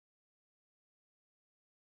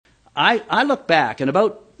I look back, and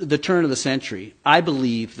about the turn of the century, I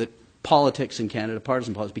believe that politics in Canada,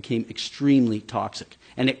 partisan politics, became extremely toxic.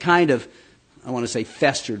 And it kind of, I want to say,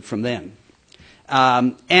 festered from then.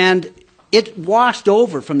 And it washed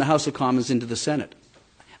over from the House of Commons into the Senate.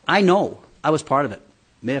 I know. I was part of it.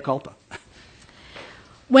 Mea culpa.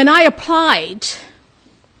 When I applied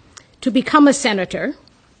to become a senator,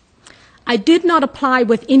 I did not apply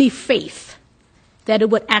with any faith that it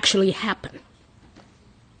would actually happen.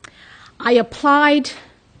 I applied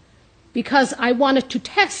because I wanted to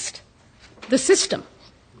test the system.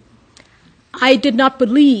 I did not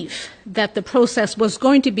believe that the process was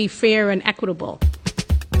going to be fair and equitable.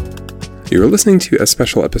 You are listening to a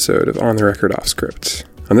special episode of On the Record Off Script.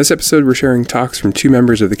 On this episode, we're sharing talks from two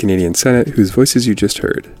members of the Canadian Senate whose voices you just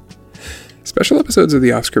heard. Special episodes of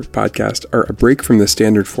the Off Script podcast are a break from the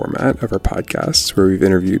standard format of our podcasts, where we've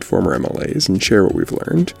interviewed former MLAs and share what we've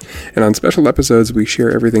learned. And on special episodes, we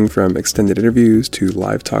share everything from extended interviews to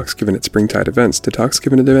live talks given at Springtide events to talks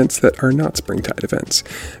given at events that are not Springtide events,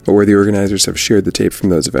 but where the organizers have shared the tape from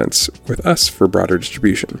those events with us for broader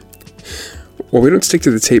distribution. While we don't stick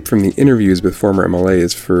to the tape from the interviews with former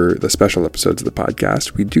MLAs for the special episodes of the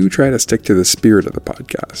podcast, we do try to stick to the spirit of the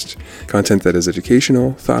podcast. Content that is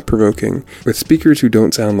educational, thought-provoking, with speakers who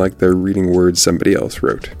don't sound like they're reading words somebody else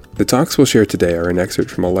wrote. The talks we'll share today are an excerpt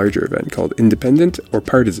from a larger event called Independent or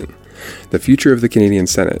Partisan? The Future of the Canadian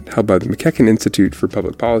Senate, held by the McEachern Institute for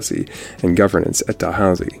Public Policy and Governance at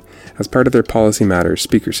Dalhousie, as part of their Policy Matters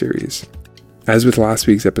speaker series. As with last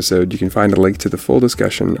week's episode, you can find a link to the full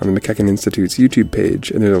discussion on the McEachern Institute's YouTube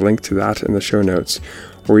page, and there's a link to that in the show notes,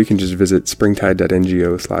 or you can just visit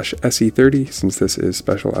springtide.ngo/SE30, since this is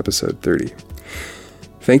special episode 30.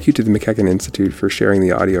 Thank you to the McEachern Institute for sharing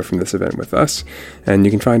the audio from this event with us, and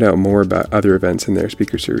you can find out more about other events in their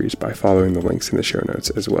speaker series by following the links in the show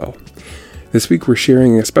notes as well. This week we're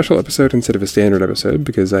sharing a special episode instead of a standard episode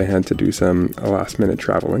because I had to do some last-minute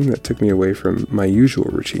traveling that took me away from my usual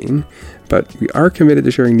routine, but we are committed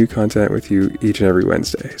to sharing new content with you each and every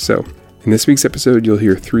Wednesday. So, in this week's episode, you'll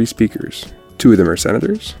hear three speakers. Two of them are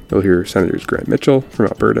senators. You'll hear Senators Grant Mitchell from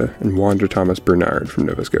Alberta and Wanda Thomas Bernard from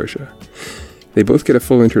Nova Scotia. They both get a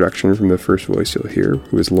full introduction from the first voice you'll hear,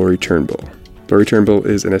 who is Laurie Turnbull. Laurie Turnbull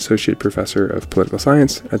is an associate professor of political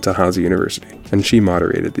science at Dalhousie University, and she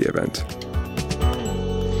moderated the event.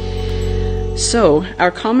 So,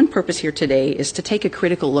 our common purpose here today is to take a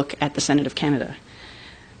critical look at the Senate of Canada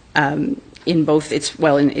in both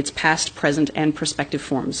its past, present, and prospective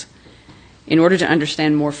forms, in order to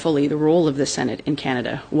understand more fully the role of the Senate in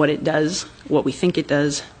Canada, what it does, what we think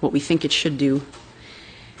it should do,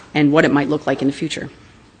 and what it might look like in the future.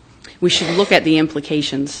 We should look at the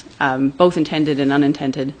implications, both intended and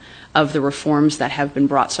unintended, of the reforms that have been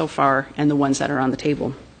brought so far and the ones that are on the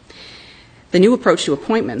table. The new approach to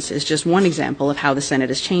appointments is just one example of how the Senate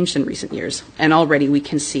has changed in recent years, and already we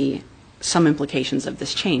can see some implications of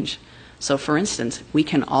this change. So, for instance, we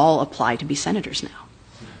can all apply to be senators now.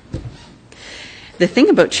 The thing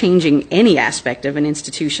about changing any aspect of an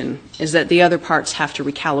institution is that the other parts have to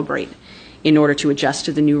recalibrate in order to adjust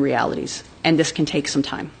to the new realities, and this can take some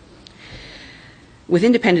time. With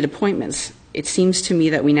independent appointments, it seems to me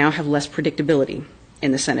that we now have less predictability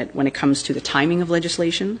in the Senate when it comes to the timing of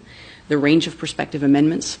legislation, the range of prospective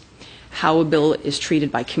amendments, how a bill is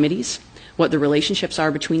treated by committees, what the relationships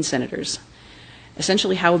are between senators,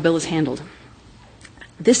 essentially how a bill is handled.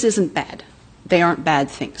 This isn't bad. They aren't bad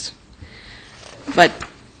things. But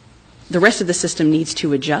the rest of the system needs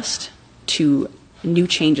to adjust to new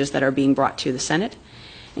changes that are being brought to the Senate,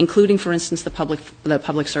 including, for instance, the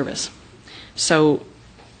public service. So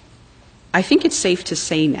I think it's safe to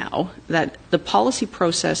say now that the policy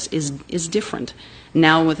process is different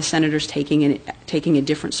now, with the senators taking a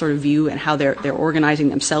different sort of view and how they're organizing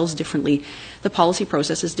themselves differently. The policy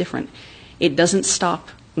process is different. It doesn't stop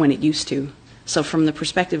when it used to. So from the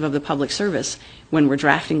perspective of the public service, when we're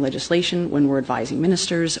drafting legislation, when we're advising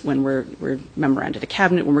ministers, when we're memoranda to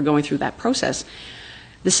cabinet, when we're going through that process,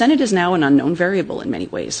 the Senate is now an unknown variable in many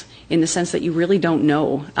ways, in the sense that you really don't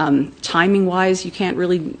know. Timing-wise, you can't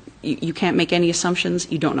make any assumptions.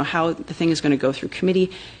 You don't know how the thing is going to go through committee.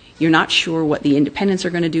 You're not sure what the independents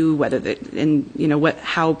are going to do,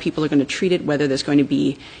 how people are going to treat it, whether there's going to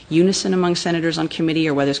be unison among senators on committee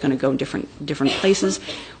or whether it's going to go in different places.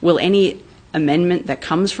 Will any amendment that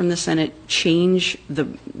comes from the Senate change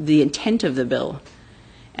the intent of the bill?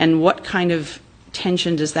 And what kind of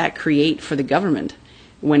tension does that create for the government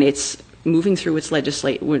when it's moving through its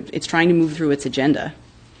it's trying to move through its agenda?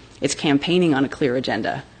 It's campaigning on a clear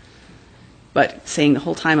agenda, but saying the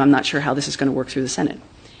whole time, I'm not sure how this is going to work through the Senate.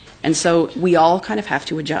 And so we all kind of have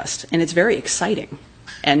to adjust, and it's very exciting.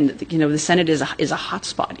 And the Senate is a hot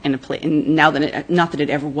spot in a place, now that not that it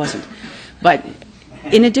ever wasn't, but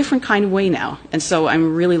in a different kind of way now. And so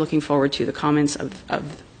I'm really looking forward to the comments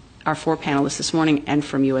of our 4 panelists this morning and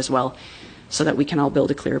from you as well, so that we can all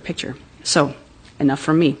build a clearer picture. So, enough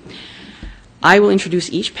from me. I will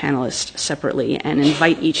introduce each panelist separately and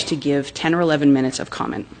invite each to give 10 or 11 minutes of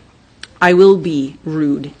comment. I will be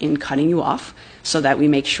rude in cutting you off so that we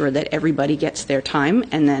make sure that everybody gets their time,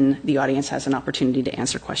 and then the audience has an opportunity to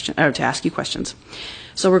to ask you questions.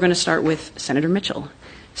 So we're going to start with Senator Mitchell.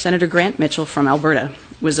 Senator Grant Mitchell from Alberta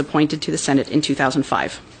was appointed to the Senate in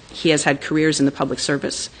 2005. He has had careers in the public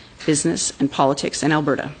service, business, and politics in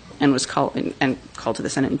Alberta, and was called to the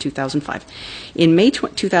Senate in 2005. In May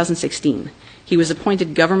 2016, he was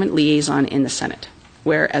appointed government liaison in the Senate,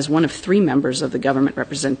 where, as one of 3 members of the government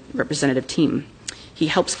representative team, he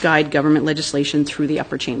helps guide government legislation through the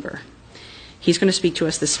upper chamber. He's going to speak to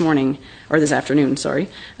us this afternoon,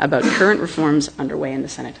 about current reforms underway in the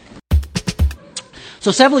Senate.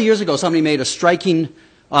 So several years ago, somebody made a striking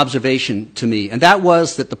observation to me, and that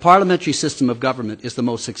was that the parliamentary system of government is the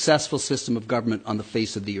most successful system of government on the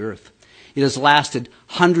face of the earth. It has lasted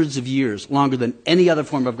hundreds of years, longer than any other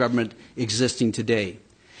form of government existing today.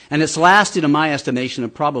 And it's lasted, in my estimation,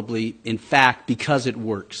 and probably, in fact, because it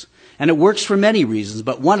works. And it works for many reasons,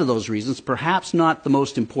 but one of those reasons, perhaps not the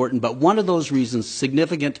most important, but one of those reasons,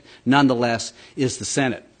 significant nonetheless, is the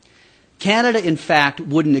Senate. Canada, in fact,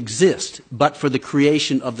 wouldn't exist but for the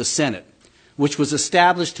creation of the Senate, which was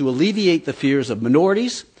established to alleviate the fears of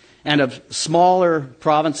minorities and of smaller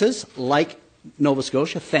provinces like Nova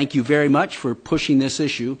Scotia. Thank you very much for pushing this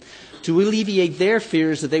issue, to alleviate their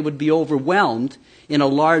fears that they would be overwhelmed in a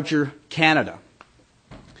larger Canada.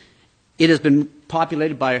 It has been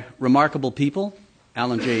populated by remarkable people,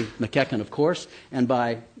 Alan J. McEachern, of course, and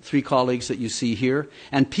by 3 colleagues that you see here.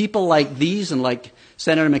 And people like these and like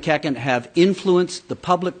Senator McEachern have influenced the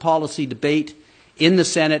public policy debate in the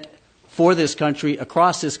Senate for this country,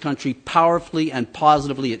 across this country, powerfully and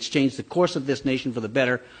positively. It's changed the course of this nation for the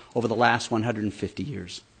better over the last 150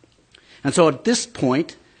 years. And so at this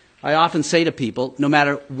point, I often say to people, no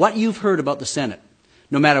matter what you've heard about the Senate,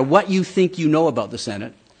 no matter what you think you know about the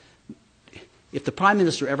Senate, if the Prime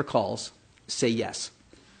Minister ever calls, say yes.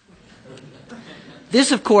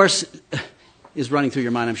 This, of course, is running through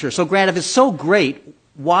your mind, I'm sure. So, Grant, if it's so great,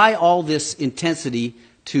 why all this intensity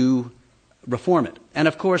to reform it? And,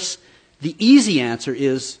 of course, the easy answer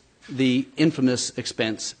is the infamous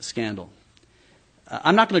expense scandal.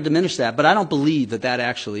 I'm not going to diminish that, but I don't believe that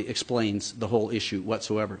actually explains the whole issue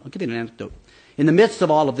whatsoever. I'll give you an anecdote. In the midst of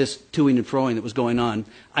all of this toing and froing that was going on,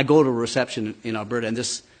 I go to a reception in Alberta, and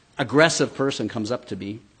this aggressive person comes up to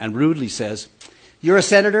me and rudely says, "You're a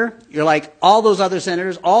senator? You're like all those other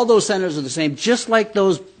senators. All those senators are the same, just like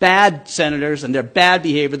those bad senators and their bad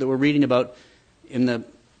behavior that we're reading about in the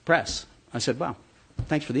press." I said, "Wow,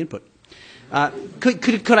 thanks for the input.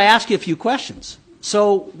 Could I ask you a few questions?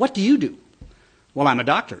 So what do you do?" "Well, I'm a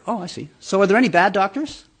doctor." "Oh, I see. So are there any bad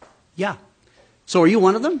doctors?" "Yeah." "So are you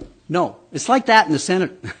one of them?" "No." It's like that in the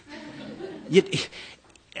Senate.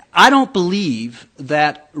 I don't believe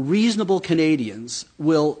that reasonable Canadians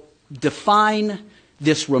will define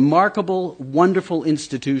this remarkable, wonderful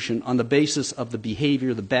institution on the basis of the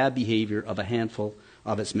behavior, the bad behavior of a handful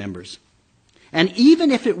of its members. And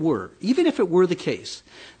even if it were the case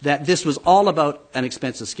that this was all about an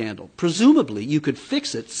expensive scandal, presumably you could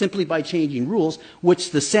fix it simply by changing rules,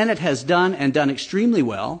 which the Senate has done and done extremely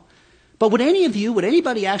well. But would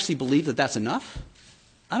anybody actually believe that that's enough?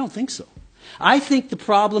 I don't think so. I think the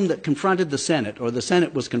problem that confronted the Senate, or the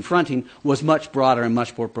Senate was confronting, was much broader and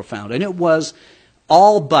much more profound. And it was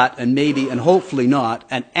all but, and maybe and hopefully not,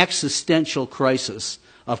 an existential crisis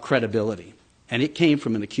of credibility. And it came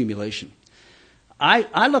from an accumulation.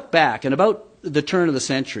 I look back, and about the turn of the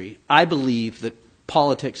century, I believe that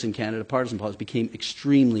politics in Canada, partisan politics, became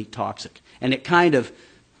extremely toxic. And it kind of,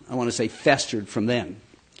 I want to say, festered from then.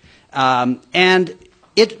 And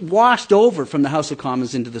it washed over from the House of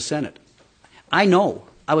Commons into the Senate. I know.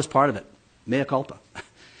 I was part of it. Mea culpa.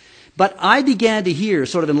 But I began to hear,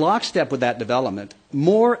 sort of in lockstep with that development,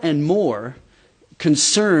 more and more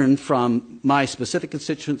concern from my specific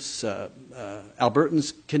constituents,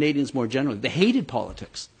 Albertans, Canadians more generally. They hated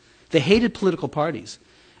politics. They hated political parties.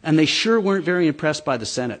 And they sure weren't very impressed by the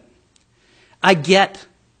Senate. I get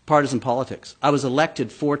partisan politics. I was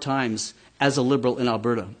elected 4 times as a Liberal in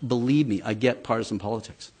Alberta. Believe me, I get partisan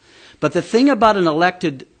politics. But the thing about an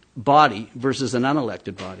elected body versus an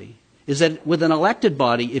unelected body is that with an elected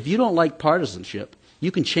body, if you don't like partisanship,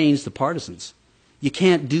 you can change the partisans. You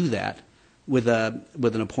can't do that with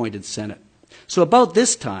an appointed Senate. So about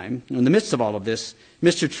this time, in the midst of all of this,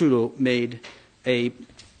 Mr. Trudeau made a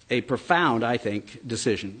profound, I think,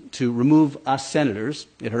 decision to remove us senators,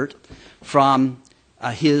 it hurt, from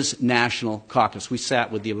his national caucus. We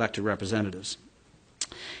sat with the elected representatives.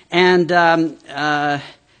 And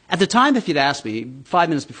at the time, if you'd asked me, 5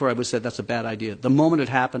 minutes before I would have said that's a bad idea. The moment it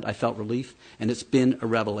happened, I felt relief, and it's been a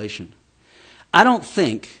revelation. I don't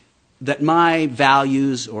think that my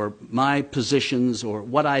values or my positions or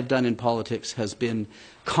what I've done in politics has been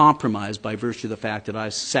compromised by virtue of the fact that I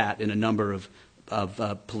sat in a number of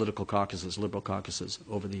political caucuses, liberal caucuses,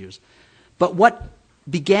 over the years. But what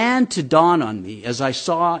began to dawn on me as I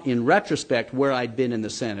saw in retrospect where I'd been in the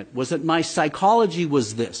Senate was that my psychology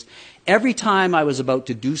was this. Every time I was about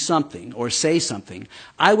to do something or say something,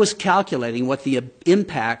 I was calculating what the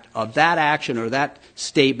impact of that action or that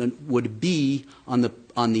statement would be on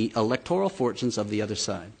the electoral fortunes of the other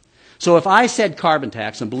side. So if I said carbon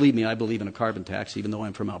tax, and believe me, I believe in a carbon tax, even though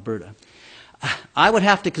I'm from Alberta, I would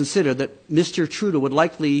have to consider that Mr. Trudeau would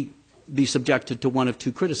likely be subjected to one of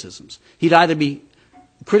two criticisms. He'd either be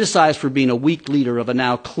criticized for being a weak leader of a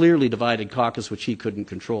now clearly divided caucus which he couldn't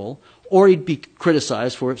control, or he'd be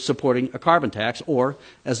criticized for supporting a carbon tax, or,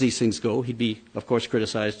 as these things go, he'd be, of course,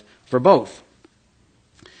 criticized for both.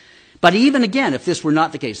 But even again, if this were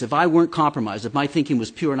not the case, if I weren't compromised, if my thinking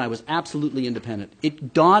was pure and I was absolutely independent,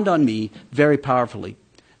 it dawned on me very powerfully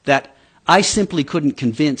that I simply couldn't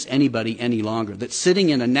convince anybody any longer that sitting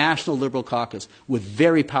in a national Liberal caucus with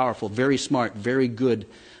very powerful, very smart, very good,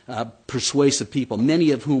 persuasive people,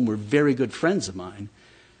 many of whom were very good friends of mine,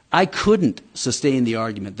 I couldn't sustain the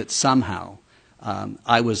argument that somehow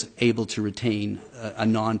I was able to retain a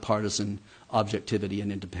nonpartisan objectivity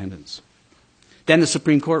and independence. Then the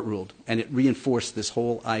Supreme Court ruled, and it reinforced this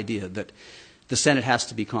whole idea that the Senate has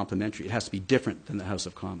to be complementary. It has to be different than the House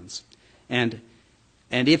of Commons. And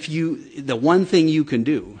if the one thing you can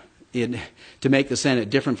do to make the Senate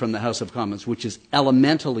different from the House of Commons, which is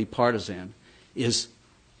elementally partisan, is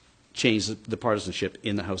change the partisanship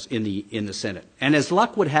in the House, in the Senate. And as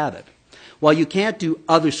luck would have it, while you can't do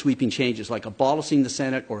other sweeping changes like abolishing the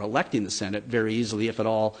Senate or electing the Senate very easily, if at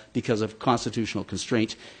all, because of constitutional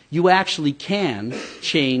constraints, you actually can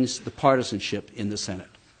change the partisanship in the Senate.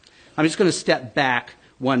 I'm just going to step back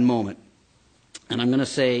one moment, and I'm going to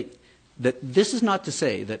say that this is not to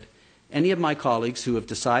say that any of my colleagues who have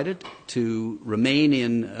decided to remain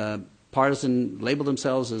in label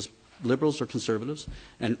themselves as Liberals or Conservatives,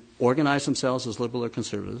 and organize themselves as Liberal or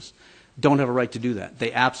Conservatives, don't have a right to do that.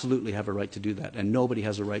 They absolutely have a right to do that, and nobody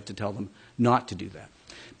has a right to tell them not to do that.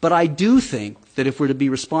 But I do think that if we're to be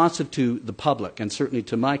responsive to the public, and certainly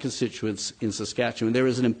to my constituents in Saskatchewan, there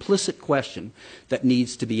is an implicit question that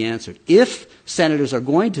needs to be answered. If senators are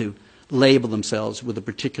going to label themselves with a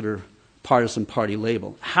particular partisan party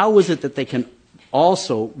label, how is it that they can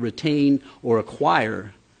also retain or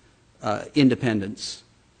acquire independence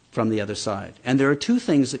from the other side? And there are two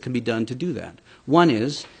things that can be done to do that. One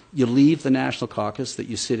is you leave the National Caucus that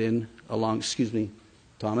you sit in along,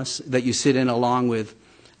 that you sit in along with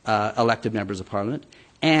elected members of Parliament,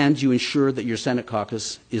 and you ensure that your Senate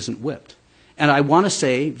caucus isn't whipped. And I want to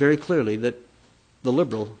say very clearly that the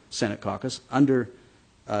Liberal Senate caucus, under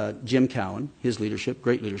Jim Cowan, his leadership,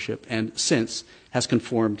 great leadership, and since has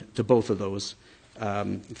conformed to both of those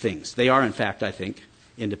things. They are, in fact, I think,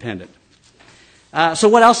 independent. So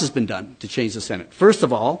what else has been done to change the Senate? First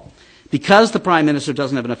of all, because the Prime Minister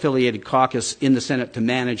doesn't have an affiliated caucus in the Senate to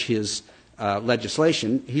manage his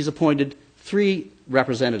legislation, he's appointed 3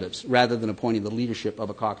 representatives rather than appointing the leadership of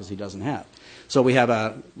a caucus he doesn't have. So we have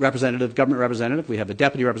a representative, government representative, we have a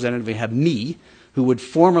deputy representative, we have me, who would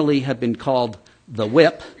formerly have been called the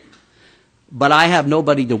whip, but I have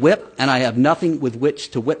nobody to whip, and I have nothing with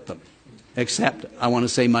which to whip them, except, I want to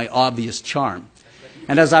say, my obvious charm.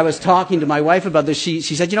 And as I was talking to my wife about this, she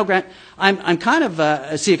said, you know, Grant, I'm kind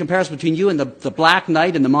of, see a comparison between you and the Black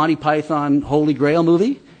Knight in the Monty Python Holy Grail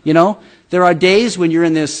movie. You know, there are days when you're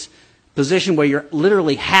in this position where you're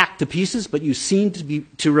literally hacked to pieces, but you seem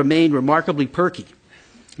to remain remarkably perky.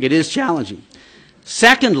 It is challenging.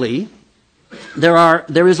 Secondly,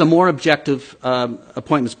 there is a more objective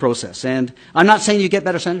appointments process. And I'm not saying you get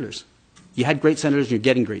better senators. You had great senators and you're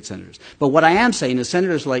getting great senators. But what I am saying is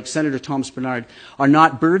senators like Senator Thomas Bernard are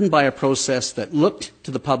not burdened by a process that looked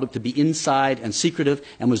to the public to be inside and secretive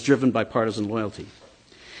and was driven by partisan loyalty.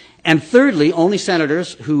 And thirdly, only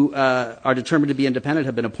senators who are determined to be independent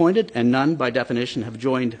have been appointed, and none, by definition, have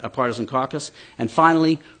joined a partisan caucus. And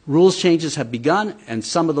finally, rules changes have begun, and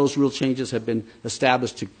some of those rule changes have been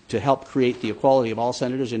established to help create the equality of all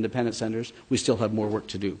senators, independent senators. We still have more work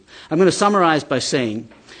to do. I'm going to summarize by saying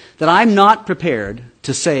that I'm not prepared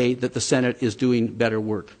to say that the Senate is doing better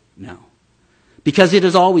work now, because it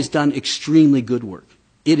has always done extremely good work.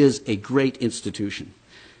 It is a great institution.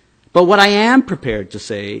 But what I am prepared to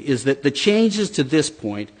say is that the changes to this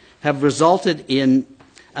point have resulted in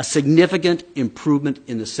a significant improvement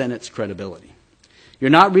in the Senate's credibility. You're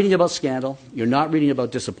not reading about scandal. You're not reading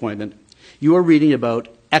about disappointment. You are reading about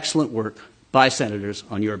excellent work by senators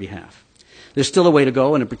on your behalf. There's still a way to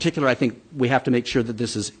go, and in particular, I think we have to make sure that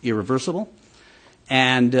this is irreversible.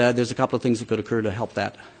 And there's a couple of things that could occur to help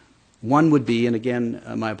that. One would be, and again,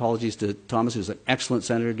 my apologies to Thomas, who's an excellent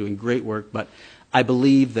senator doing great work, but I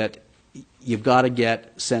believe that you've got to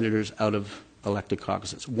get senators out of elected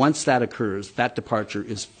caucuses. Once that occurs, that departure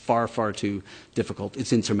is far, far too difficult.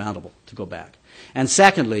 It's insurmountable to go back. And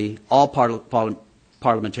secondly, all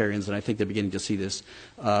parliamentarians, and I think they're beginning to see this,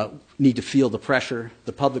 need to feel the pressure,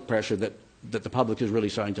 the public pressure that the public is really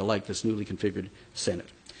starting to like this newly configured Senate.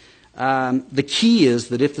 The key is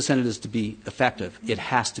that if the Senate is to be effective, it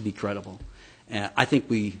has to be credible. I think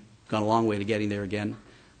we've gone a long way to getting there again.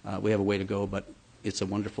 We have a way to go, but it's a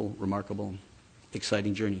wonderful, remarkable,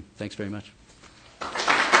 exciting journey. Thanks very much.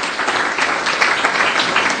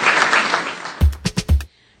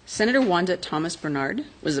 Senator Wanda Thomas Bernard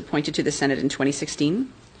was appointed to the Senate in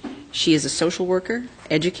 2016. She is a social worker,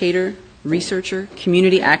 educator, researcher,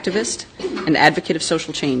 community activist, and advocate of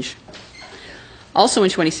social change. Also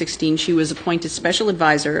in 2016, she was appointed Special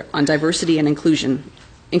Advisor on Diversity and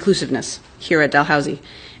Inclusiveness here at Dalhousie,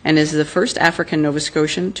 and is the first African Nova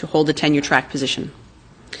Scotian to hold a tenure-track position.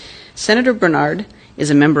 Senator Bernard is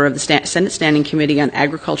a member of the Senate Standing Committee on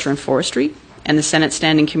Agriculture and Forestry and the Senate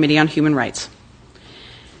Standing Committee on Human Rights.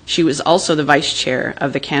 She was also the Vice Chair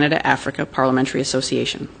of the Canada-Africa Parliamentary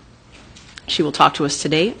Association. She will talk to us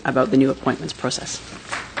today about the new appointments process.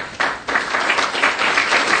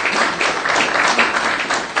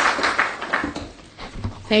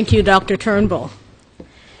 Thank you, Dr. Turnbull.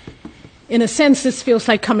 In a sense, this feels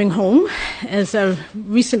like coming home. As a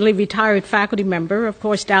recently retired faculty member, of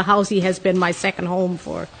course, Dalhousie has been my second home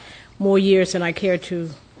for more years than I care to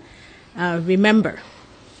remember.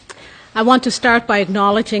 I want to start by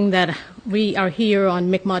acknowledging that we are here on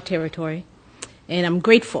Mi'kmaq territory, and I'm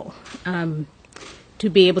grateful to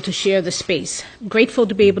be able to share the space. Grateful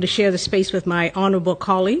to be able to share the space with my honorable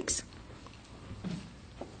colleagues.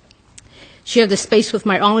 Share the space with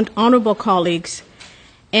my honorable colleagues,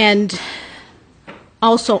 and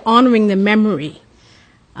also honoring the memory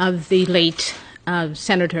of the late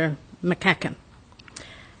Senator McEachen.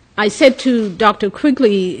 I said to Dr.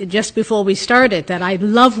 Quigley just before we started that I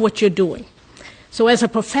love what you're doing. So as a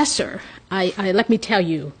professor, let me tell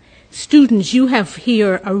you, students, you have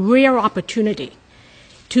here a rare opportunity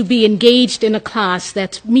to be engaged in a class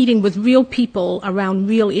that's meeting with real people around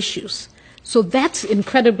real issues. So that's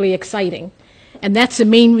incredibly exciting. And that's the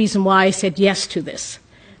main reason why I said yes to this,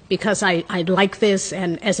 because I like this,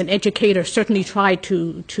 and as an educator, certainly try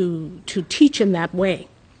to teach in that way.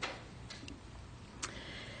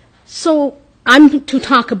 So I'm to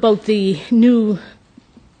talk about the new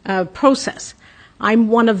process. I'm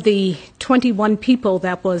one of the 21 people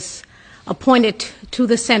that was appointed to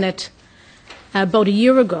the Senate about a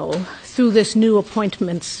year ago through this new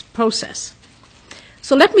appointments process.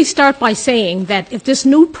 So let me start by saying that if this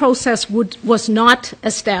new process was not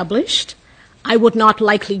established, I would not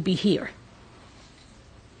likely be here.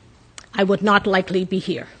 I would not likely be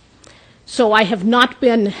here. So I have not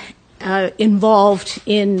been involved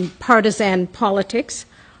in partisan politics,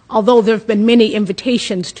 although there have been many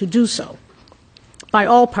invitations to do so by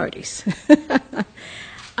all parties.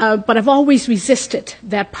 But I've always resisted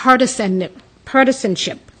that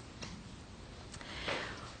partisanship.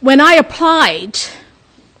 When I applied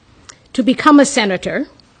to become a senator,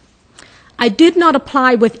 I did not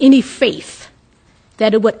apply with any faith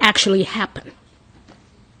that it would actually happen.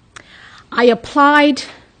 I applied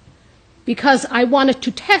because I wanted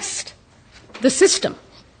to test the system.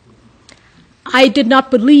 I did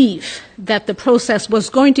not believe that the process was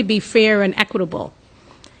going to be fair and equitable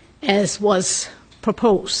as was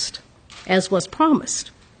proposed, as was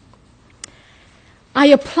promised. I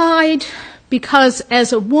applied because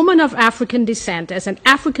as a woman of African descent, as an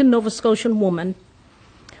African Nova Scotian woman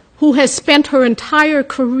who has spent her entire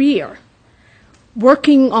career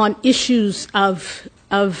working on issues of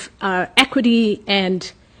equity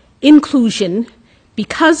and inclusion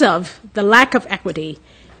because of the lack of equity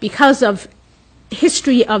because of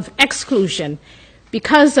history of exclusion,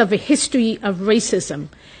 because of a history of racism,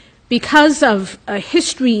 because of a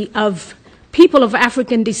history of people of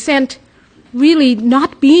African descent really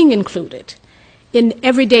not being included in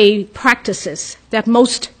everyday practices that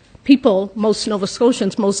most people, most Nova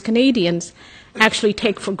Scotians, most Canadians actually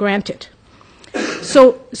take for granted.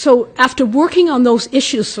 So after working on those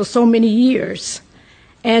issues for so many years,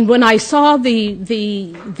 and when I saw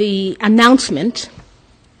the announcement,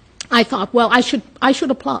 I thought, well, I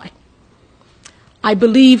should apply. I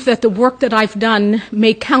believe that the work that I've done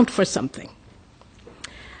may count for something.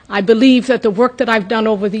 I believe that the work that I've done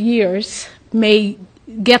over the years may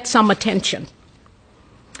get some attention.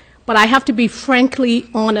 But I have to be frankly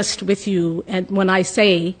honest with you when I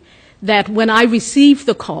say that when I received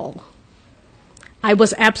the call, I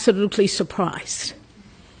was absolutely surprised,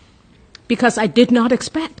 because I did not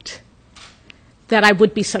expect that I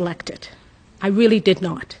would be selected. I really did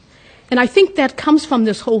not. And I think that comes from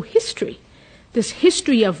this whole history, this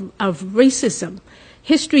history of racism,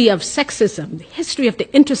 history of sexism, the history of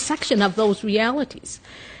the intersection of those realities.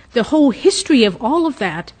 The whole history of all of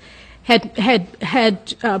that had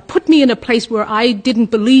put me in a place where I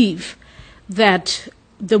didn't believe that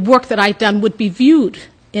the work that I'd done would be viewed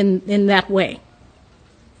in that way.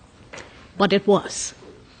 But it was.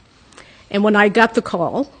 And when I got the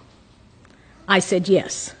call, I said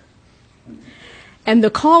yes. And the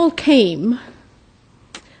call came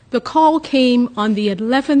on the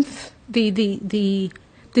 11th, the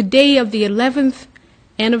day of the 11th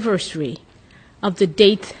anniversary of the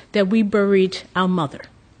date that we buried our mother.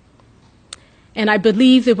 And I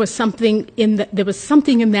believe there was something in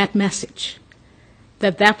that message,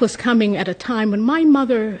 that was coming at a time when my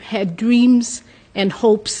mother had dreams and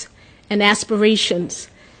hopes and aspirations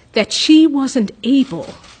that she wasn't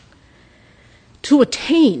able to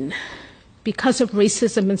attain because of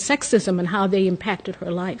racism and sexism and how they impacted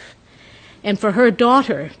her life. And for her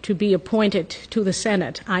daughter to be appointed to the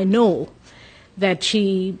Senate, I know that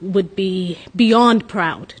she would be beyond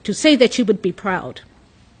proud. To say that she would be proud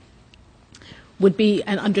would be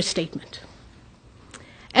an understatement.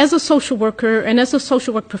 As a social worker and as a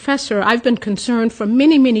social work professor, I've been concerned for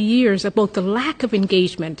many, many years about the lack of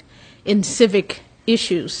engagement in civic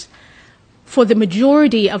issues for the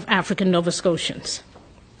majority of African Nova Scotians.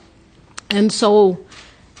 And so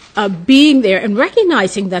being there and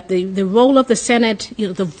recognizing that the role of the Senate,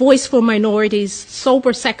 the voice for minorities,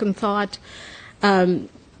 sober second thought,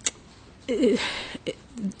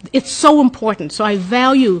 it's so important. So I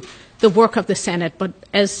value the work of the Senate. But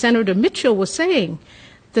as Senator Mitchell was saying,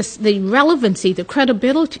 the relevancy, the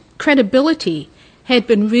credibility had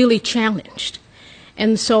been really challenged.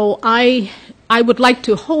 And so I would like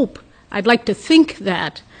to hope, I'd like to think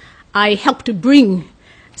that I helped to bring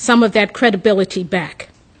some of that credibility back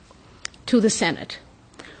to the Senate.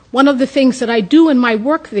 One of the things that I do in my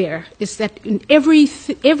work there is that in every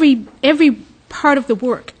part of the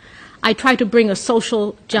work, I try to bring a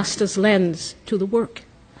social justice lens to the work.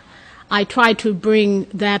 I try to bring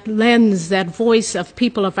that lens, that voice of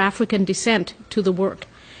people of African descent to the work.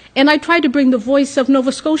 And I try to bring the voice of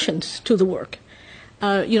Nova Scotians to the work.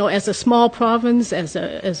 As a small province, as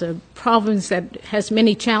a province that has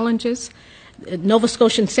many challenges, Nova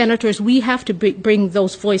Scotian senators, we have to bring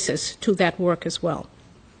those voices to that work as well.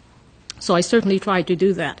 So I certainly try to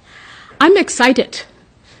do that. I'm excited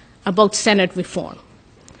about Senate reform.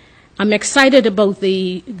 I'm excited about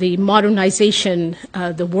the modernization,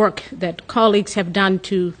 the work that colleagues have done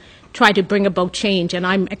to try to bring about change, and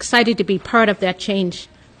I'm excited to be part of that change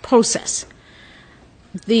process.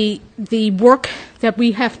 The work that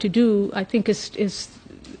we have to do, I think, is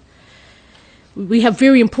we have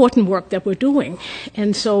very important work that we're doing.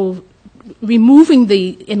 And so removing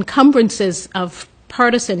the encumbrances of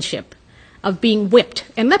partisanship, of being whipped.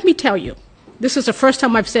 And let me tell you, this is the first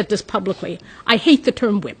time I've said this publicly, I hate the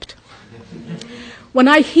term whipped. When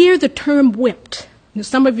I hear the term whipped, and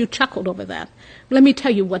some of you chuckled over that, let me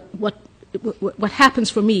tell you what happens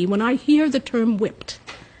for me. When I hear the term whipped,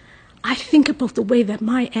 I think about the way that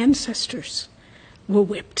my ancestors were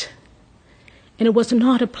whipped. And it was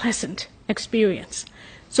not a pleasant experience.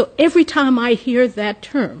 So every time I hear that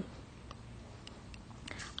term,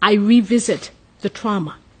 I revisit the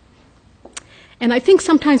trauma. And I think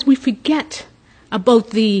sometimes we forget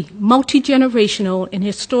about the multi-generational and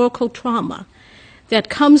historical trauma that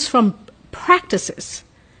comes from practices.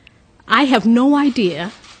 I have no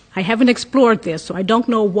idea, I haven't explored this, so I don't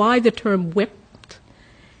know why the term whipped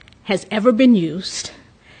has ever been used.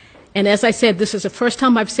 And as I said, this is the first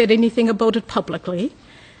time I've said anything about it publicly.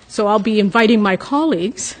 So I'll be inviting my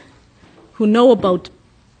colleagues who know about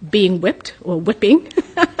being whipped or whipping,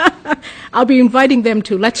 I'll be inviting them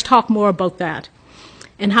to let's talk more about that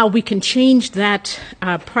and how we can change that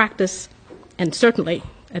practice, and certainly,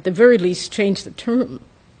 at the very least, change the term,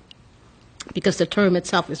 because the term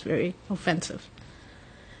itself is very offensive.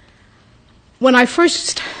 When I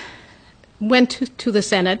first went to the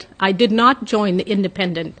Senate, I did not join the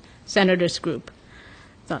independent senators group.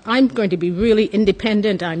 Thought, I'm going to be really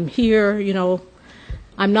independent, I'm here,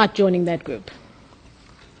 I'm not joining that group.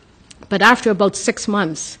 But after about 6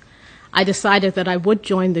 months, I decided that I would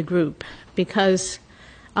join the group because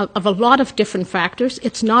of a lot of different factors.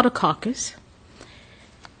 It's not a caucus.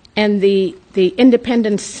 And the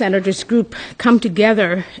independent senators group come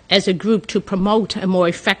together as a group to promote a more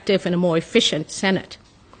effective and a more efficient Senate.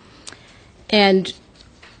 And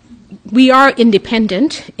we are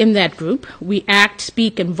independent in that group. We act,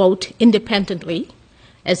 speak, and vote independently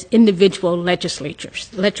as individual legislators.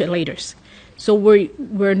 So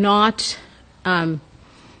we're not,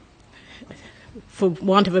 for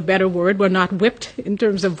want of a better word, we're not whipped in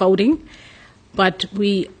terms of voting, but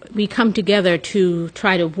we come together to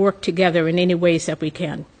try to work together in any ways that we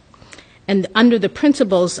can. And under the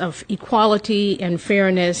principles of equality and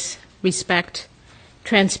fairness, respect,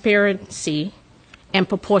 transparency, and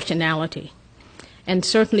proportionality. And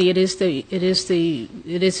certainly it is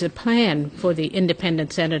a plan for the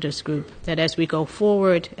independent senators group that as we go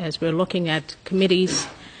forward, as we're looking at committees,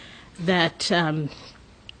 that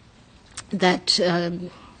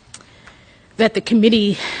the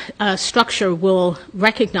committee structure will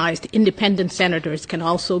recognize the independent senators can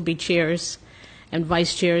also be chairs and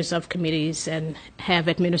vice chairs of committees and have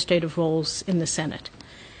administrative roles in the Senate.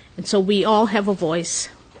 And so we all have a voice.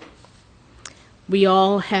 We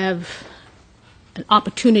all have an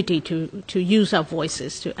opportunity to use our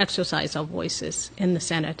voices, to exercise our voices in the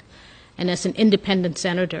Senate. And as an independent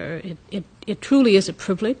senator, it truly is a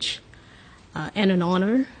privilege and an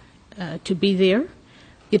honor to be there.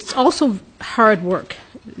 It's also hard work.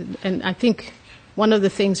 And I think one of the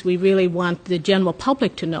things we really want the general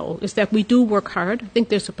public to know is that we do work hard. I think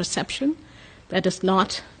there's a perception that it's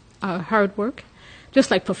not hard work.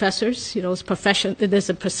 Just like professors, it's profession, there's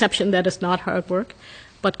a perception that it's not hard work,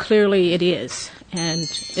 but clearly it is, and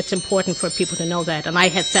it's important for people to know that. And I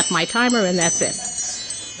had set my timer, and that's it.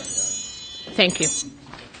 Thank you.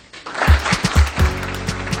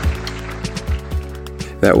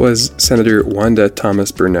 That was Senator Wanda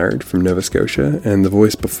Thomas Bernard from Nova Scotia, and the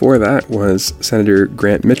voice before that was Senator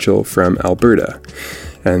Grant Mitchell from Alberta.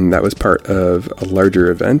 And that was part of a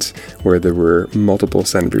larger event where there were multiple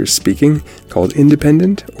senators speaking called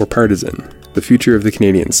Independent or Partisan, the Future of the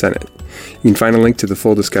Canadian Senate. You can find a link to the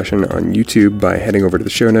full discussion on YouTube by heading over to the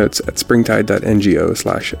show notes at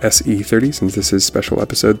springtide.ngo/SE30, since this is special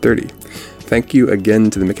episode 30. Thank you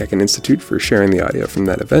again to the McEachern Institute for sharing the audio from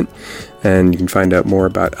that event, and you can find out more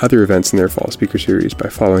about other events in their fall speaker series by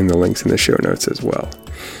following the links in the show notes as well.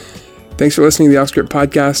 Thanks for listening to the Offscript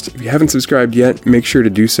podcast. If you haven't subscribed yet, make sure to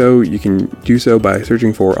do so. You can do so by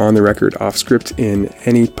searching for On the Record Offscript in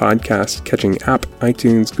any podcast catching app,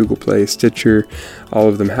 iTunes, Google Play, Stitcher, all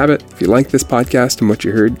of them have it. If you like this podcast and what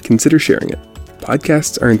you heard, consider sharing it.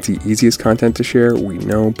 Podcasts aren't the easiest content to share, we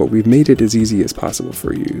know, but we've made it as easy as possible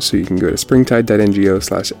for you. So you can go to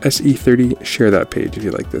springtide.ngo/SE30, share that page if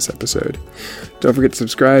you like this episode. Don't forget to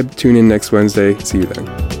subscribe. Tune in next Wednesday. See you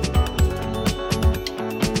then.